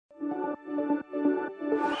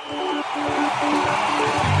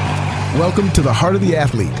Welcome to the Heart of the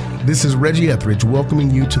Athlete. This is Reggie Etheridge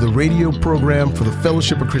welcoming you to the radio program for the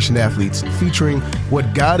Fellowship of Christian Athletes, featuring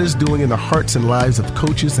what God is doing in the hearts and lives of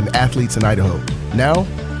coaches and athletes in Idaho. Now,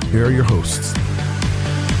 here are your hosts.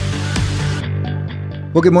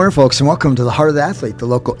 Well, good morning, folks, and welcome to the Heart of the Athlete, the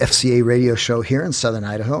local FCA radio show here in Southern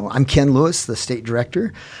Idaho. I'm Ken Lewis, the state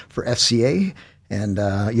director for FCA, and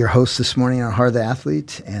your host this morning on Heart of the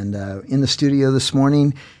Athlete. And in the studio this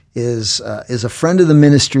morning is a friend of the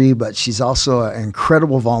ministry, but she's also an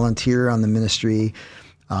incredible volunteer on the ministry,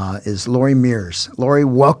 is Lori Mears. Lori,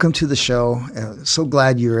 welcome to the show. So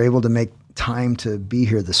glad you were able to make time to be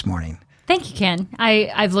here this morning. Thank you, Ken.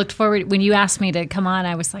 I've looked forward. When you asked me to come on,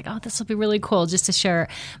 I was like, oh, this will be really cool just to share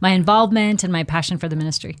my involvement and my passion for the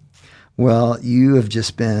ministry. Well, you have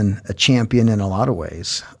just been a champion in a lot of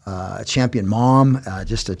ways, a champion mom,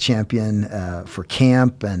 just a champion for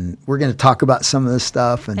camp, and we're going to talk about some of this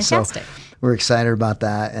stuff. And Fantastic. So we're excited about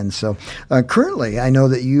that. And so currently, I know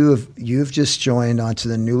that you've just joined onto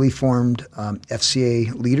the newly formed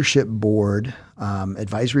FCA Leadership Board,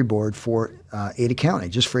 Advisory Board for Ada County,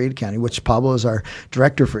 just for Ada County, which Pablo is our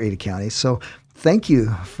director for Ada County. So thank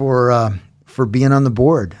you for being on the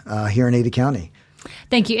board here in Ada County.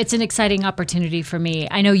 Thank you. It's an exciting opportunity for me.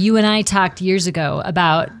 I know you and I talked years ago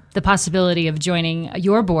about the possibility of joining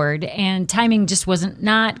your board, and timing just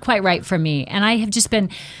not quite right for me. And I have just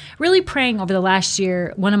been really praying over the last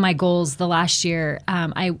year. One of my goals the last year,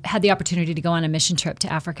 I had the opportunity to go on a mission trip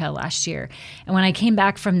to Africa last year. And when I came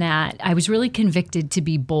back from that, I was really convicted to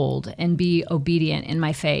be bold and be obedient in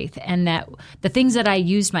my faith. And that the things that I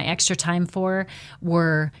used my extra time for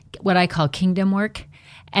were what I call kingdom work.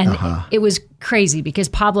 And it was crazy because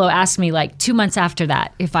Pablo asked me like 2 months after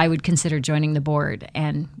that if I would consider joining the board.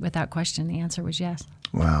 And without question, the answer was yes.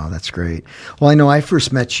 Wow, that's great. Well, I know I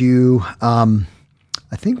first met you, I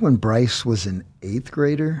think when Bryce was an eighth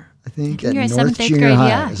grader, at you're North seventh, eighth Junior grade. High.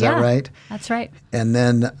 Yeah, Is that right? That's right. And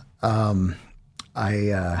then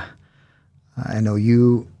I know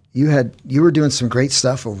you were doing some great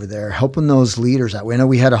stuff over there, helping those leaders out. I know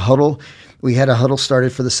we had a huddle. We had a huddle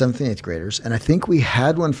started for the 7th and 8th graders, and I think we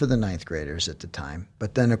had one for the 9th graders at the time.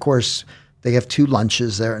 But then, of course, they have 2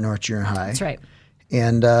 lunches there at North Junior High. That's right.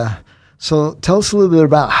 And so tell us a little bit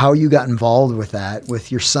about how you got involved with that,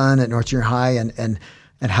 with your son at North Junior High, and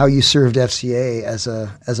how you served FCA as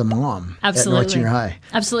a mom at North Junior High.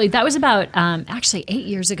 Absolutely. That was about actually 8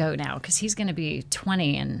 years ago now, because he's going to be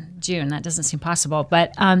 20 in June. That doesn't seem possible.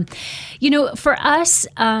 But, for us,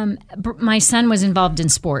 my son was involved in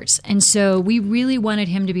sports. And so we really wanted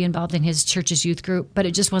him to be involved in his church's youth group, but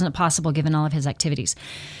it just wasn't possible given all of his activities.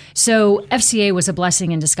 So FCA was a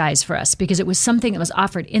blessing in disguise for us because it was something that was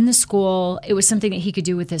offered in the school. It was something that he could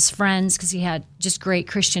do with his friends because he had just great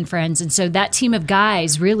Christian friends. And so that team of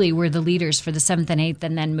guys really were the leaders for the 7th and 8th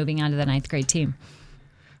and then moving on to the 9th grade team.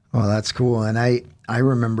 Well, that's cool. And I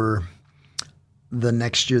remember the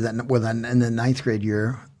next year, in the 9th grade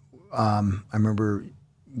year, I remember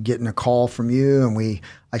getting a call from you, and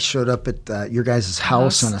I showed up at your guys'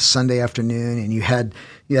 house on a Sunday afternoon, and you had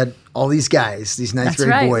all these guys, these 9th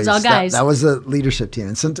grade boys. It's all guys. That was the leadership team.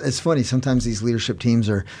 And it's funny, sometimes these leadership teams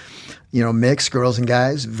are, mixed, girls and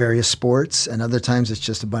guys, various sports, and other times it's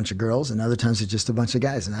just a bunch of girls, and other times it's just a bunch of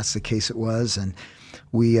guys, and that's the case it was. And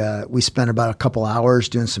we spent about a couple hours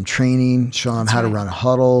doing some training, showing them how to run a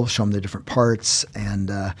huddle, show them the different parts, and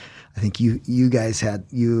I think you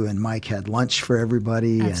and Mike had lunch for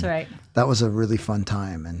everybody. That's right. That was a really fun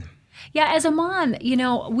time. And yeah, as a mom,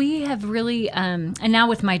 we have really, and now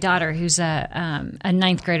with my daughter, who's a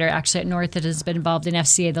 9th grader actually at North that has been involved in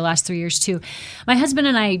FCA the last 3 years too, my husband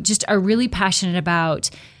and I just are really passionate about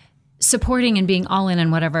supporting and being all in on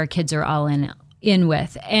whatever our kids are all in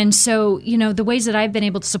with. And so, the ways that I've been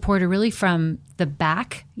able to support are really from the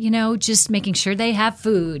back, just making sure they have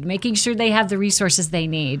food, making sure they have the resources they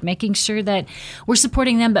need, making sure that we're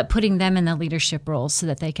supporting them, but putting them in the leadership roles so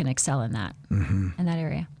that they can excel in that, in that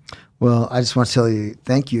area. Well, I just want to tell you,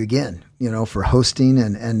 thank you again, for hosting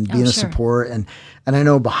and being a support. And I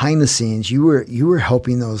know behind the scenes, you were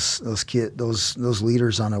helping those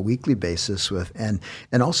leaders on a weekly basis with, and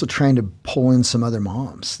also trying to pull in some other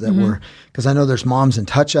moms that were, because I know there's moms in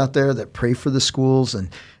touch out there that pray for the schools, and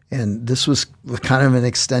this was kind of an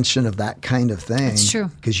extension of that kind of thing. That's true.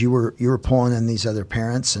 Because you were pulling in these other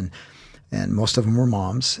parents, and most of them were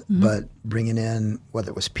moms, but bringing in whether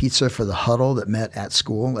it was pizza for the huddle that met at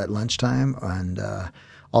school at lunchtime, and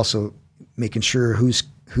also making sure who's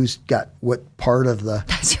got what part of the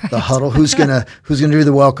huddle, who's gonna do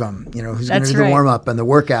the welcome, who's gonna do the warm up and the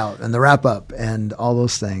workout and the wrap up and all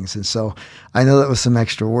those things. And so I know that was some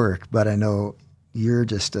extra work, but I know you're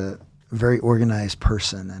just a a very organized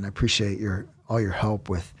person, and I appreciate all your help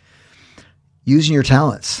with using your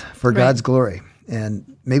talents for God's glory,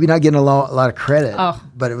 and maybe not getting a lot of credit,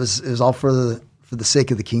 but it was all for the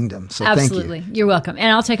sake of the kingdom. So absolutely. Thank you. You're welcome.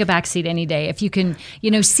 And I'll take a back seat any day. If you can,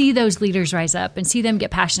 see those leaders rise up and see them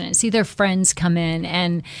get passionate and see their friends come in.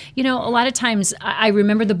 And, a lot of times I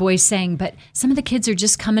remember the boys saying, but some of the kids are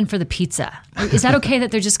just coming for the pizza. Is that okay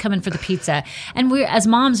that they're just coming for the pizza? And as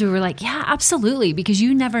moms, we were like, yeah, absolutely. Because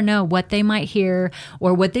you never know what they might hear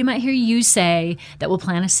or what they might hear you say that will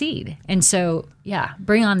plant a seed. And so, yeah,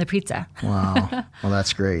 bring on the pizza. Wow. Well,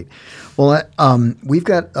 that's great. Well, we've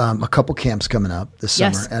got a couple camps coming up this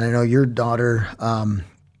summer, and I know your daughter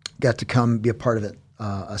got to come be a part of it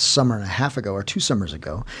a summer and a half ago or 2 summers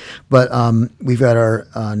ago. But we've got our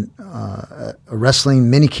a wrestling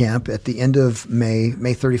mini camp at the end of May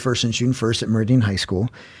 31st and June 1st at Meridian High School.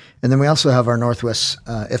 And then we also have our Northwest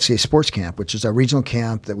FCA Sports Camp, which is our regional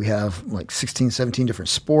camp that we have like 16, 17 different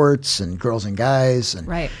sports and girls and guys. And,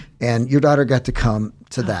 right. And your daughter got to come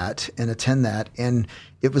to that and attend that. And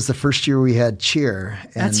it was the first year we had cheer.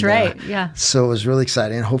 And, that's right, yeah. So it was really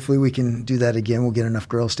exciting. And hopefully we can do that again. We'll get enough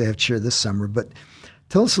girls to have cheer this summer. But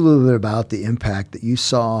tell us a little bit about the impact that you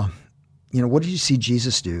saw. What did you see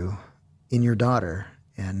Jesus do in your daughter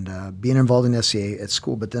and being involved in FCA at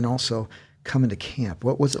school, but then also coming to camp?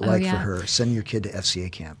 What was it like for her sending your kid to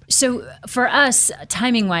FCA camp? So for us,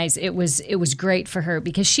 timing wise, it was great for her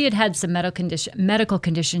because she had some medical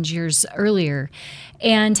conditions years earlier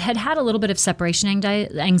and had a little bit of separation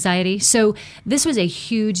anxiety. So this was a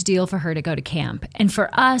huge deal for her to go to camp, and for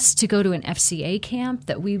us to go to an FCA camp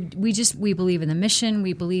that we believe in the mission,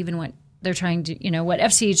 we believe in what they're trying to, what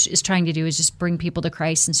FCA is trying to do is just bring people to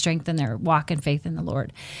Christ and strengthen their walk and faith in the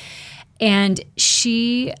Lord. And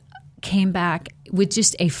she came back with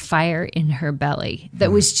just a fire in her belly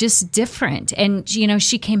that was just different. And,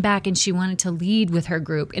 she came back and she wanted to lead with her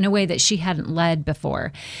group in a way that she hadn't led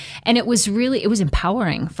before. And it was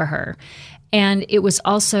empowering for her. And it was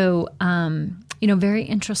also, very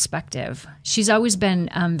introspective. She's always been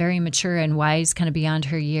very mature and wise, kind of beyond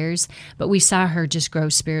her years, but we saw her just grow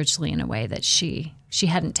spiritually in a way that she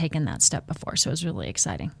hadn't taken that step before. So it was really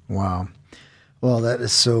exciting. Wow. Well, that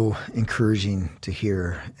is so encouraging to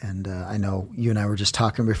hear. And I know you and I were just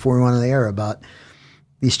talking before we went on the air about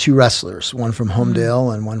these 2 wrestlers, one from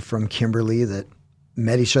Homedale and one from Kimberly, that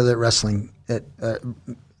met each other at wrestling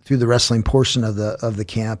through the wrestling portion of the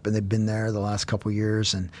camp, and they've been there the last couple of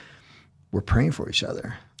years, and we're praying for each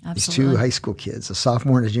other. Absolutely. These 2 high school kids, a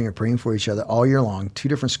sophomore and a junior, praying for each other all year long, 2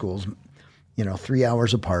 different schools, 3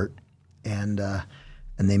 hours apart, and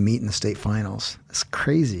they meet in the state finals. It's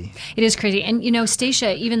crazy. It is crazy. And,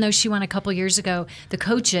 Stacia, even though she won a couple years ago, the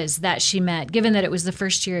coaches that she met, given that it was the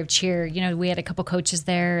first year of cheer, we had a couple coaches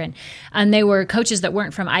there, and they were coaches that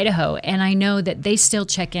weren't from Idaho. And I know that they still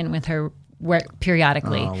check in with her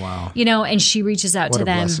periodically. Oh, wow. And she reaches out what to a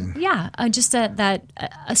them. Blessing. Yeah. Just that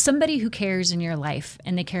somebody who cares in your life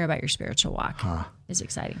and they care about your spiritual walk is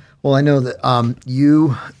exciting. Well, I know that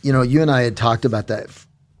you and I had talked about that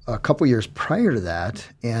a couple years prior to that,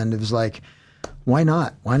 and it was like, why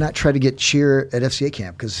not? Why not try to get cheer at FCA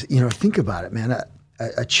camp? Because, think about it, man.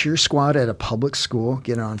 A cheer squad at a public school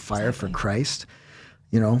getting on fire for Christ,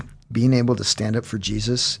 being able to stand up for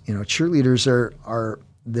Jesus. Cheerleaders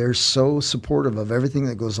they're so supportive of everything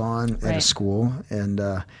that goes on at a school, and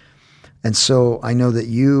so I know that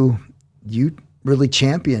you really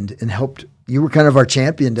championed and helped. You were kind of our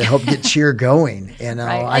champion to help get cheer going, and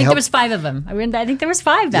I think there was 5 of them. I think there was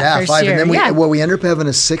 5 that first 5. year. And then we ended up having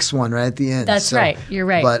a 6th one right at the end. That's right. You're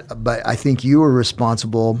right. But I think you were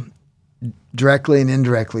responsible directly and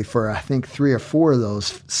indirectly for I think 3 or 4 of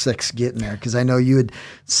those 6 getting there, because I know you had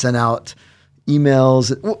sent out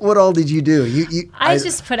emails. What all did you do?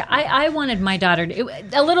 I wanted my daughter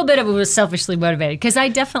a little bit of it was selfishly motivated because I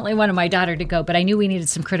definitely wanted my daughter to go, but I knew we needed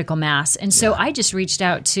some critical mass. And so I just reached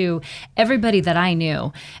out to everybody that I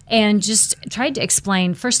knew and just tried to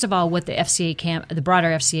explain, first of all, what the FCA camp, the broader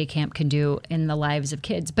FCA camp can do in the lives of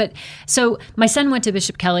kids. But so my son went to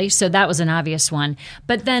Bishop Kelly, so that was an obvious one.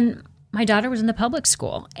 But then my daughter was in the public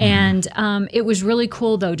school, and it was really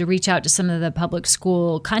cool, though, to reach out to some of the public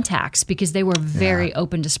school contacts because they were very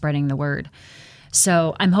open to spreading the word.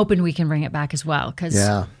 So I'm hoping we can bring it back as well because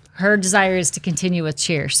her desire is to continue with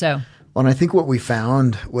cheer. So, well, and I think what we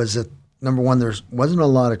found was that, number one, there wasn't a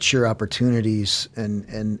lot of cheer opportunities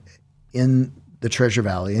in the Treasure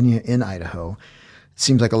Valley, in Idaho. It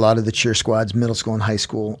seems like a lot of the cheer squads, middle school and high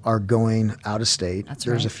school, are going out of state.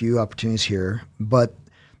 There's a few opportunities here, but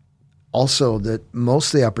also that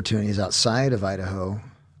most of the opportunities outside of Idaho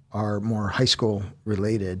are more high school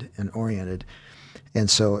related and oriented. And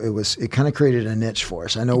so it kind of created a niche for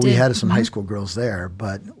us. I know we had some high school girls there,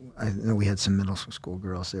 but I know we had some middle school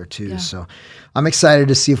girls there too. Yeah. So I'm excited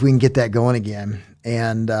to see if we can get that going again.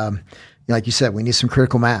 And like you said, we need some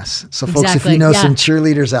critical mass. So folks, if you know some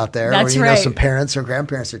cheerleaders out there, or you know some parents or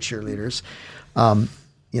grandparents that are cheerleaders,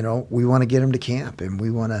 we want to get them to camp, and we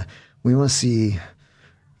want to see,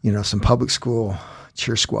 some public school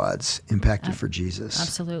cheer squads impacted for Jesus.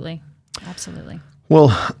 Absolutely. Well,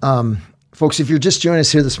 folks, if you're just joining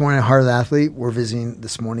us here this morning at Heart of the Athlete, we're visiting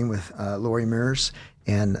this morning with Lori Mears,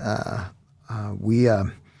 and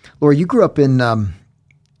Lori, you grew up in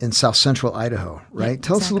South Central Idaho, right? Yeah,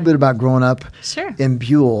 Tell us a little bit about growing up in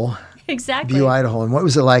Buell, Buell, Idaho, and what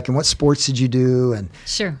was it like, and what sports did you do? And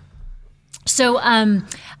Sure. So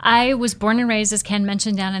I was born and raised, as Ken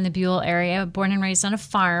mentioned, down in the Buell area, born and raised on a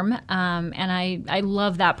farm. And I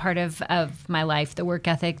love that part of my life, the work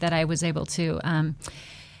ethic that I was able to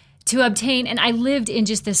obtain. And I lived in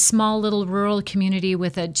just this small little rural community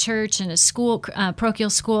with a church and a school, parochial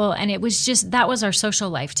school. And it was that was our social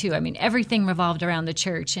life too. I mean, everything revolved around the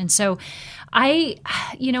church. And so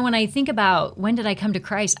when I think about when did I come to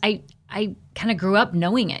Christ, I kind of grew up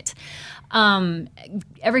knowing it.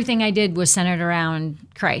 Everything I did was centered around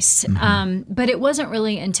Christ. But it wasn't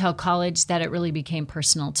really until college that it really became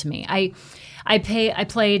personal to me. I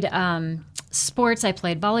played sports. I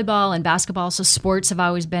played volleyball and basketball. So sports have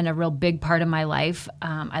always been a real big part of my life.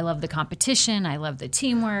 I love the competition. I love the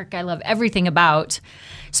teamwork. I love everything about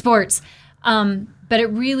sports. But it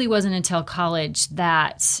really wasn't until college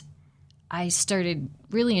that I started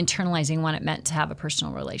really internalizing what it meant to have a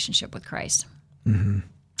personal relationship with Christ. Mm-hmm.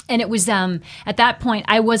 And it was at that point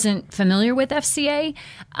I wasn't familiar with FCA,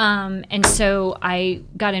 and so I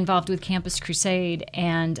got involved with Campus Crusade,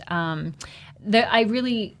 and I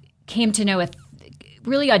really came to know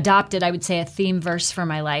really adopted, I would say, a theme verse for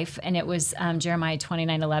my life, and it was Jeremiah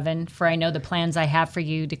 29:11. For I know the plans I have for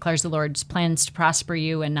you, declares the Lord, plans to prosper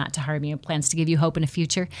you and not to harm you, plans to give you hope in a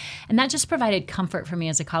future. And that just provided comfort for me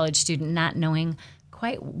as a college student, not knowing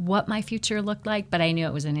quite what my future looked like, but I knew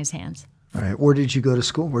it was in His hands. All right. Where did you go to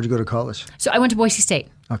school? Where did you go to college? So I went to Boise State.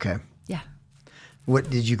 Okay. Yeah. What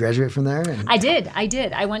did you graduate from there? I did.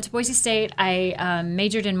 I went to Boise State. I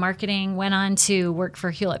majored in marketing, went on to work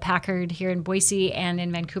for Hewlett-Packard here in Boise and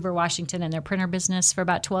in Vancouver, Washington, in their printer business for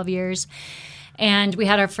about 12 years. And we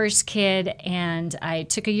had our first kid, and I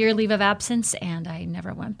took a year leave of absence, and I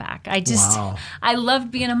never went back. I loved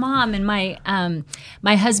being a mom, and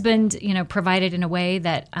my husband, provided in a way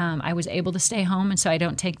that I was able to stay home, and so I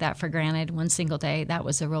don't take that for granted one single day. That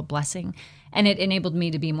was a real blessing, and it enabled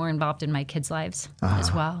me to be more involved in my kids' lives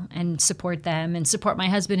as well, and support them, and support my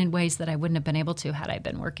husband in ways that I wouldn't have been able to had I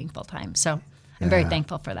been working full time. So I'm very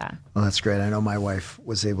thankful for that. Well, that's great. I know my wife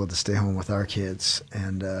was able to stay home with our kids,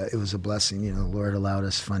 and it was a blessing. The Lord allowed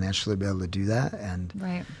us financially to be able to do that. And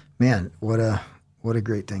man, what a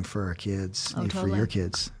great thing for our kids, for your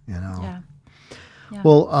kids. Yeah.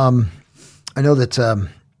 Well, I know that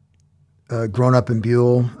growing up in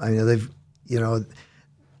Buell, I know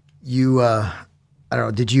you. I don't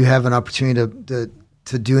know. Did you have an opportunity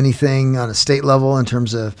to do anything on a state level in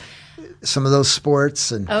terms of some of those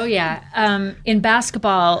sports? Oh yeah. In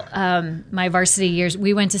basketball, my varsity years,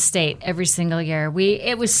 we went to state every single year.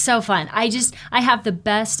 It was so fun. I have the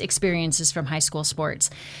best experiences from high school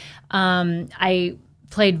sports. I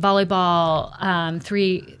played volleyball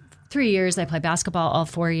 3 years. I played basketball all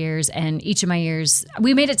 4 years, and each of my years,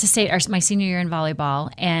 we made it to state my senior year in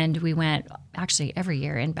volleyball, and we went actually every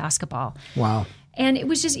year in basketball. Wow. And it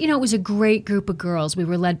was just, it was a great group of girls. We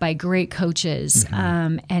were led by great coaches.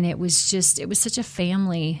 And it was such a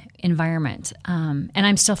family environment. And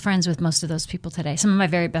I'm still friends with most of those people today. Some of my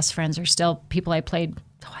very best friends are still people I played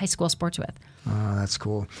high school sports with. Oh, that's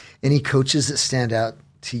cool. Any coaches that stand out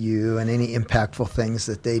to you, and any impactful things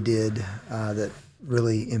that they did that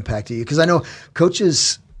really impacted you? Because I know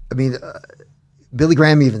coaches, Billy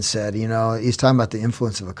Graham even said, he's talking about the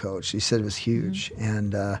influence of a coach. He said it was huge.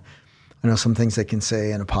 And I know some things they can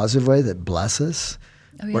say in a positive way that bless us,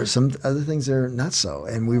 or some other things are not so,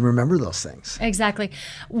 and we remember those things. Exactly.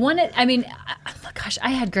 I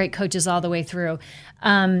had great coaches all the way through.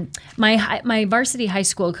 My varsity high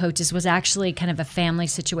school coaches was actually kind of a family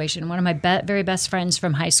situation. One of my very best friends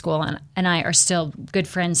from high school and I are still good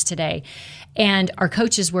friends today. And our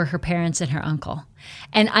coaches were her parents and her uncle.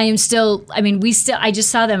 And I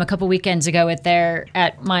just saw them a couple weekends ago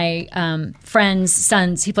at my friend's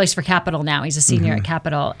son's. He plays for Capital now. He's a senior at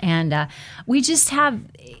Capital. And we just have,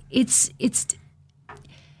 it's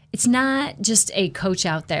not just a coach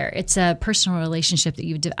out there. It's a personal relationship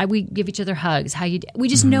that we give each other hugs. We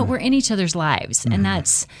just know we're in each other's lives. And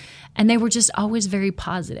And they were just always very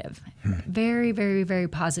positive, very, very, very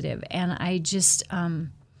positive. And I just,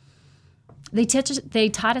 they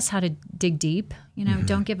taught us how to dig deep,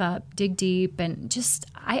 don't give up, dig deep. And just,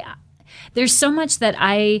 there's so much that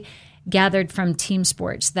I gathered from team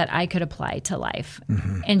sports that I could apply to life.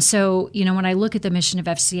 And so, when I look at the mission of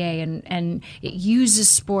FCA and it uses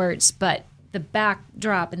sports, but the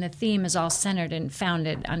backdrop and the theme is all centered and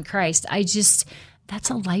founded on Christ, that's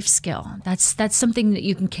a life skill. That's something that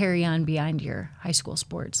you can carry on beyond your high school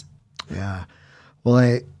sports. Yeah.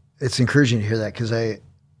 Well, it's encouraging to hear that because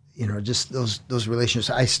just those relationships.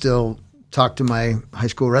 I still talk to my high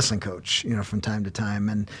school wrestling coach, from time to time,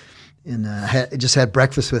 and I just had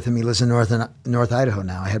breakfast with him. He lives in North Idaho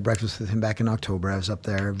now. I had breakfast with him back in October. I was up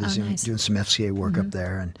there visiting, doing some FCA work up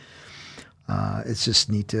there, and it's just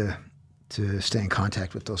neat to stay in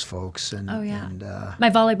contact with those folks. And my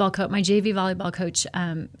volleyball coach, my JV volleyball coach,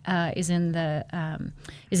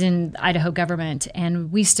 is in Idaho government,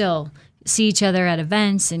 and we still see each other at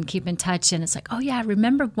events and keep in touch. And it's like, oh yeah,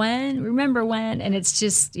 remember when? And it's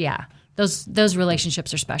just those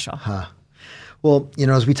relationships are special. Well,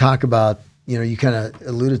 as we talk about, you kind of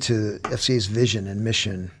alluded to FCA's vision and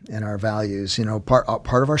mission and our values. Part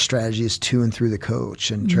of our strategy is to and through the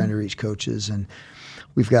coach and trying to reach coaches. And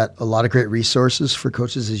we've got a lot of great resources for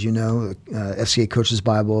coaches, as you know, FCA Coaches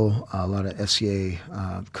Bible, a lot of FCA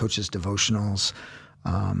coaches devotionals.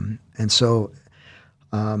 And so,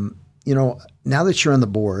 now that you're on the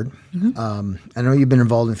board, I know you've been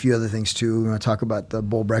involved in a few other things too. We want to talk about the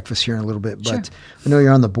bowl breakfast here in a little bit, but I know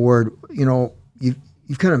you're on the board.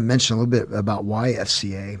 You've kind of mentioned a little bit about why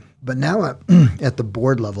FCA, but now at the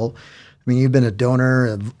board level, I mean, you've been a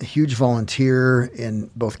donor, a huge volunteer in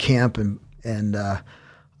both camp and with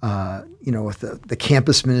the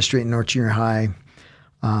campus ministry at North Junior High.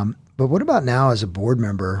 But what about now as a board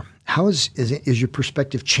member? How is your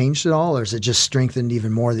perspective changed at all, or is it just strengthened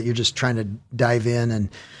even more that you're just trying to dive in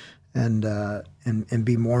and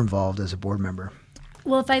be more involved as a board member?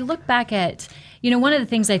 Well, if I look back at, one of the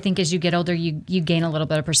things I think as you get older, you gain a little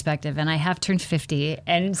bit of perspective, and I have turned 50.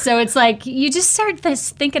 And so it's like, you just start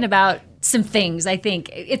thinking about some things. I think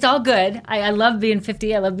it's all good. I love being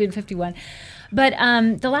 50. I love being 51. But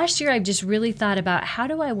the last year, I've just really thought about how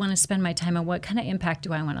do I want to spend my time and what kind of impact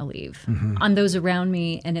do I want to leave on those around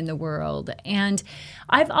me and in the world. And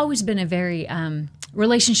I've always been a very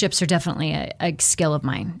relationships are definitely a skill of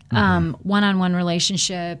mine. One-on-one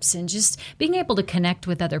relationships and just being able to connect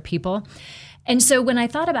with other people. And so when I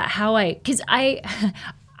thought about because I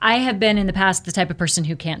have been in the past the type of person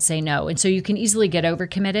who can't say no. And so you can easily get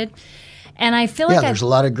overcommitted. And I feel like there's a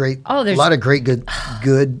lot of great,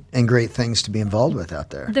 good and great things to be involved with out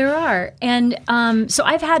there. There are. And so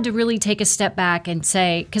I've had to really take a step back and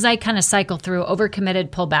say, because I kind of cycle through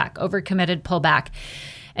overcommitted, pull back, overcommitted, pull back.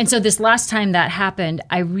 And so this last time that happened,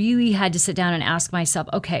 I really had to sit down and ask myself,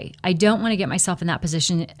 okay, I don't want to get myself in that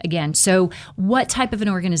position again. So what type of an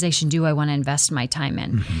organization do I want to invest my time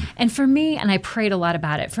in? And for me, and I prayed a lot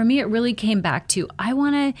about it, for me, it really came back to, I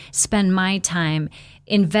want to spend my time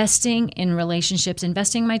investing in relationships,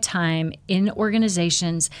 investing my time in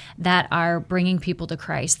organizations that are bringing people to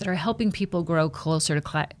Christ, that are helping people grow closer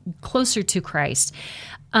to Christ.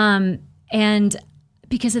 And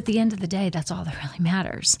because at the end of the day, that's all that really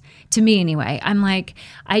matters to me anyway. I'm like,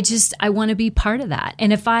 I want to be part of that.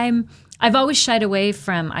 And I've always shied away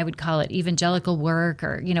from, I would call it evangelical work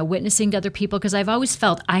or, witnessing to other people, because I've always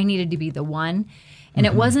felt I needed to be the one. And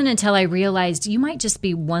it wasn't until I realized you might just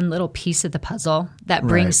be one little piece of the puzzle that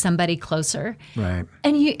brings somebody closer. Right.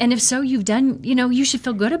 And if so, you've done, you should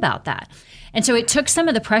feel good about that. And so it took some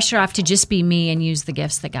of the pressure off to just be me and use the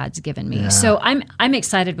gifts that God's given me. Yeah. So I'm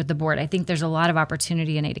excited with the board. I think there's a lot of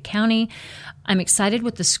opportunity in Ada County. I'm excited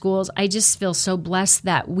with the schools. I just feel so blessed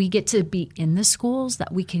that we get to be in the schools,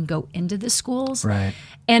 that we can go into the schools. Right.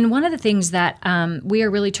 And one of the things that we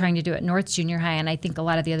are really trying to do at North Junior High, and I think a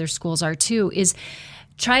lot of the other schools are too, is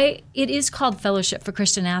it is called Fellowship for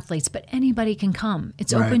Christian Athletes, but anybody can come.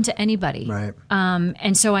 It's open to anybody. Right.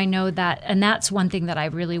 And so I know that, and that's one thing that I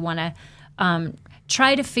really want to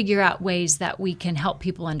try to figure out ways that we can help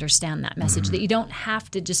people understand that message, that you don't have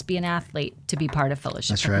to just be an athlete to be part of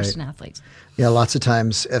Fellowship for Christian Athletes. Yeah, lots of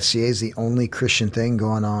times FCA is the only Christian thing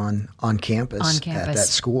going on campus at that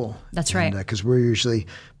school. That's right. Because we're usually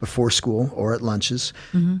before school or at lunches.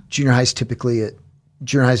 Junior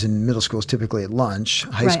highs and middle schools typically at lunch.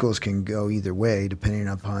 High schools can go either way depending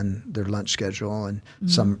upon their lunch schedule, and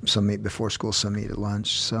some meet before school, some meet at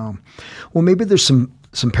lunch. So, well, maybe there's some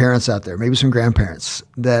parents out there, maybe some grandparents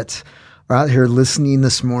that are out here listening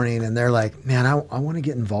this morning, and they're like, "Man, I want to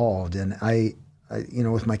get involved, and I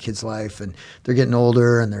with my kid's life, and they're getting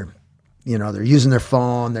older, and they're using their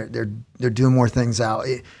phone, they're doing more things out.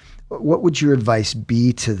 What would your advice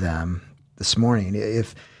be to them this morning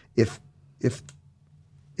if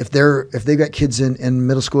they've got kids in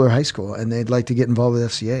middle school or high school and they'd like to get involved with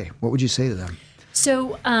FCA? What would you say to them?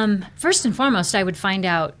 So first and foremost, I would find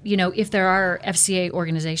out, if there are FCA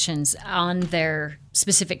organizations on their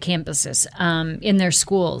specific campuses, in their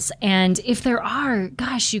schools. And if there are,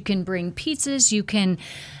 gosh, you can bring pizzas, you can...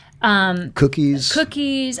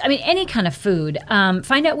 Cookies. I mean, any kind of food.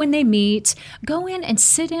 Find out when they meet. Go in and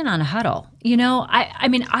sit in on a huddle.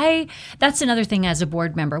 That's another thing as a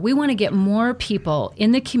board member. We want to get more people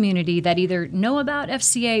in the community that either know about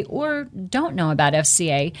FCA or don't know about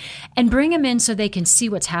FCA and bring them in so they can see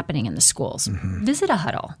what's happening in the schools. Mm-hmm. Visit a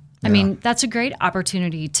huddle. I mean, that's a great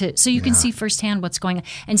opportunity so you can see firsthand what's going on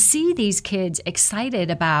and see these kids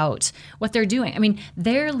excited about what they're doing. I mean,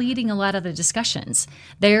 they're leading a lot of the discussions.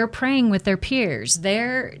 They're praying with their peers.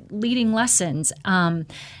 They're leading lessons. And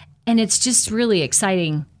it's just really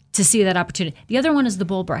exciting to see that opportunity. The other one is the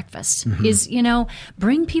bowl breakfast. Mm-hmm. Is,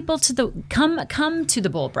 bring people to come to the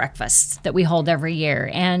bowl breakfast that we hold every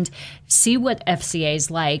year and see what FCA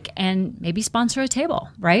is like and maybe sponsor a table,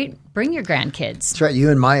 right? Bring your grandkids. That's right. You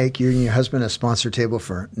and Mike, you and your husband have sponsored a table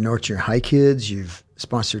for North Junior High kids. You've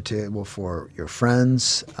sponsored a table for your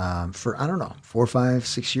friends for, 4, 5,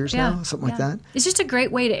 6 years now, something like that. It's just a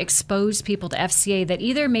great way to expose people to FCA that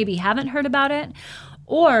either maybe haven't heard about it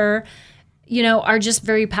or are just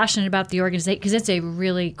very passionate about the organization because it's a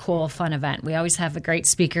really cool, fun event. We always have a great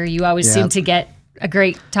speaker. You always seem to get a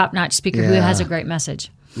great, top-notch speaker who has a great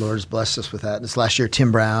message. Lord has blessed us with that. This last year,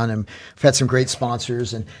 Tim Brown, and we've had some great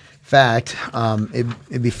sponsors. And in fact,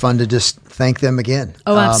 it'd be fun to just thank them again.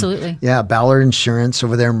 Oh, absolutely. Ballard Insurance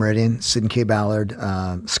over there in Meridian, Sid and Kay Ballard,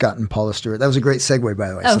 Scott and Paula Stewart. That was a great segue, by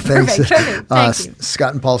the way. Oh, so perfect. Thank you.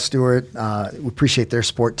 Scott and Paul Stewart, we appreciate their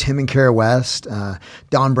support. Tim and Kara West,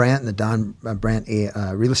 Don Brandt and the Don Brandt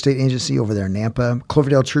Real Estate Agency over there in Nampa,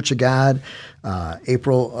 Cloverdale Church of God,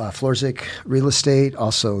 April Florzik Real Estate,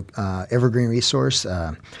 also Evergreen Resource.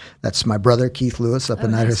 That's my brother, Keith Lewis, up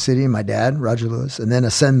in Idaho City, and my dad, Roger Lewis. And then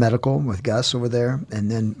Ascend Medical with Gus over there.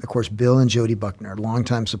 And then, of course, Bill and Jody Buckner,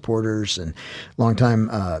 longtime supporters and longtime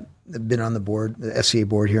been on the board, the FCA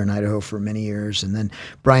board here in Idaho for many years. And then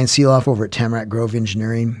Brian Seeloff over at Tamarack Grove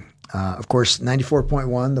Engineering. Of course,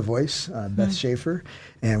 94.1, The Voice, Beth Schaefer.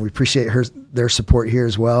 And we appreciate their support here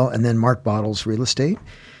as well. And then Mark Bottles Real Estate.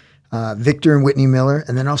 Victor and Whitney Miller,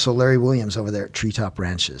 and then also Larry Williams over there at Treetop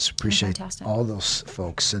Ranches. Appreciate all those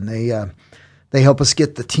folks, and they help us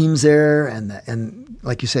get the teams there, and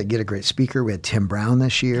like you said, get a great speaker. We had Tim Brown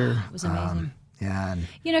this year. It was amazing.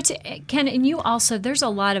 Ken, and you also, there's a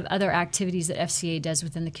lot of other activities that FCA does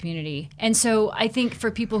within the community. And so I think for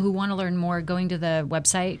people who want to learn more, going to the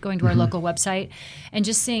website, going to our local website, and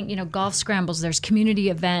just seeing, golf scrambles, there's community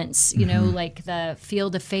events, like the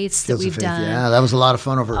Field of Faiths that we've done. Yeah, that was a lot of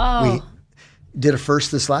fun we did a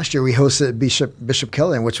first this last year. We hosted Bishop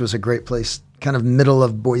Kelley, which was a great place, kind of middle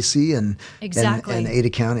of Boise and Ada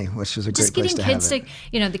County, which was a great place to have it. Just getting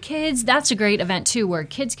kids the kids, that's a great event too, where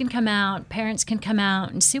kids can come out, parents can come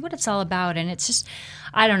out and see what it's all about. And it's just,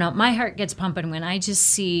 I don't know, my heart gets pumping when I just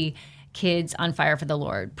see kids on fire for the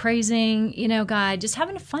Lord, praising, God, just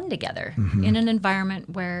having fun together in an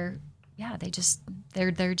environment where,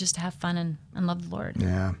 they're there just to have fun and love the Lord.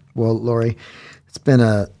 Yeah. Well, Lori, it's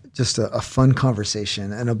been just a fun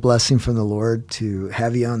conversation and a blessing from the Lord to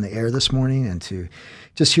have you on the air this morning and to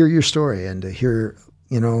just hear your story and to hear,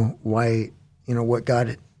 why, what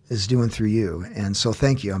God is doing through you. And so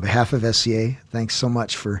thank you on behalf of FCA. Thanks so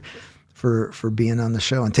much for being on the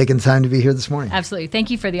show and taking the time to be here this morning. Absolutely. Thank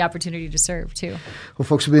you for the opportunity to serve too. Well,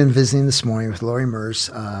 folks, we've been visiting this morning with Lori Mers,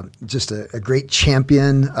 just a great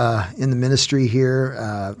champion in the ministry here,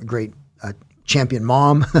 a great champion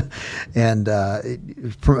mom, and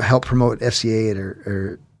help promote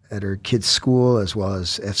FCA at her kids' school as well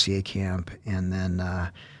as FCA camp, and then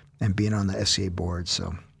and being on the FCA board.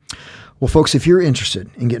 So, well, folks, if you're interested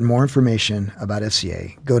in getting more information about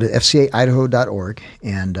FCA, go to fcaidaho.org,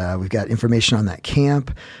 and we've got information on that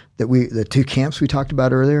camp. The 2 camps we talked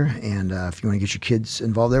about earlier, and if you want to get your kids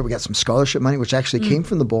involved there, we got some scholarship money, which actually came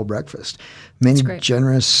from the Bowl Breakfast. Many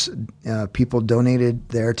generous people donated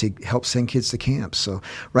there to help send kids to camps. So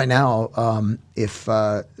right now, if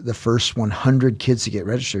the first 100 kids to get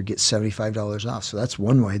registered get $75 off, so that's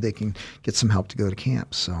one way they can get some help to go to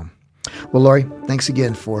camp. So, well, Lori, thanks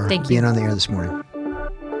again for being on the air this morning.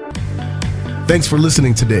 Thanks for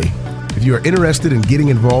listening today. If you are interested in getting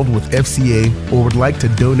involved with FCA or would like to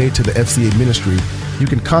donate to the FCA ministry, you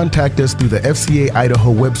can contact us through the FCA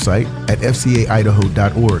Idaho website at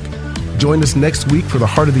fcaidaho.org. Join us next week for The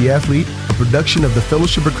Heart of the Athlete, a production of the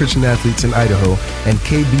Fellowship of Christian Athletes in Idaho and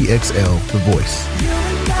KBXL, The Voice.